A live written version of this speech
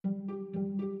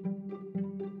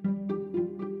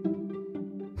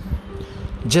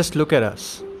Just look at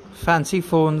us. Fancy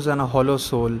phones and a hollow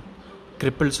soul,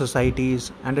 crippled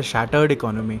societies and a shattered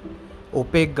economy,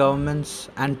 opaque governments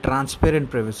and transparent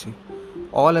privacy,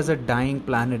 all as a dying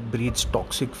planet breathes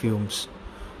toxic fumes.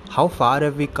 How far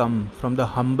have we come from the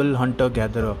humble hunter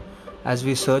gatherer as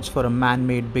we search for a man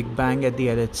made Big Bang at the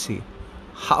LHC?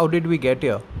 How did we get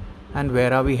here? And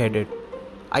where are we headed?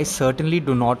 I certainly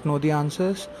do not know the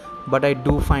answers, but I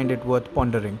do find it worth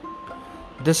pondering.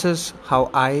 This is how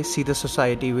I see the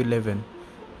society we live in.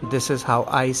 This is how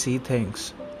I see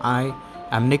things. I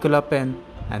am Nicola Penn,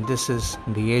 and this is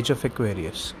the Age of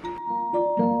Aquarius.